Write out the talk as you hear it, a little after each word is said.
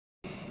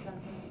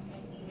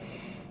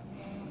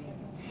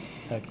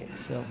Okay,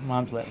 so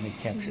mom's letting me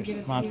capture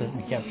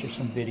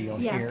some video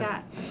Yeah, here. I've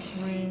got a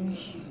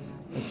syringe.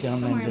 This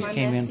gentleman just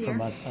came in from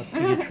a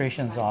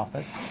pediatrician's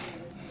office.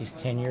 He's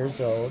 10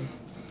 years old,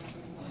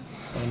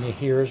 and you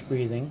hear his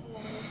breathing.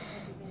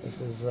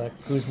 This is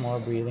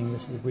Kussmaul breathing.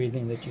 This is the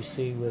breathing that you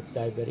see with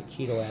diabetic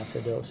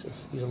ketoacidosis.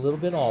 He's a little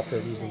bit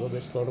altered. He's a little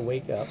bit slow to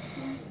wake up,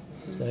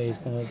 so he's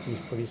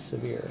pretty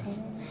severe.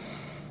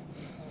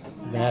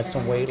 He's been had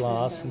some weight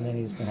loss, and then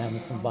he's been having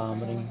some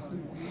vomiting.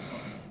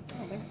 I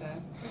don't think so.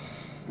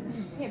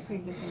 He had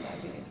pre-existing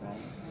diabetes, right?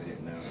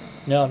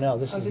 No,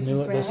 this is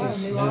new. brand This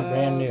is new.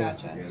 brand new.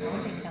 Gotcha.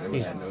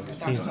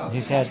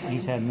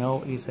 He's had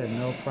no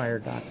prior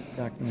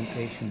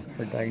documentation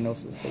or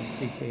diagnosis of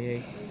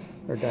DKA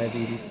or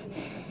diabetes.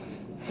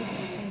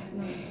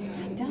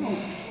 I don't.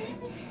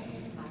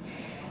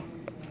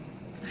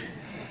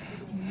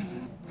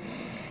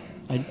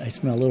 I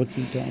smell little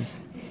ketones.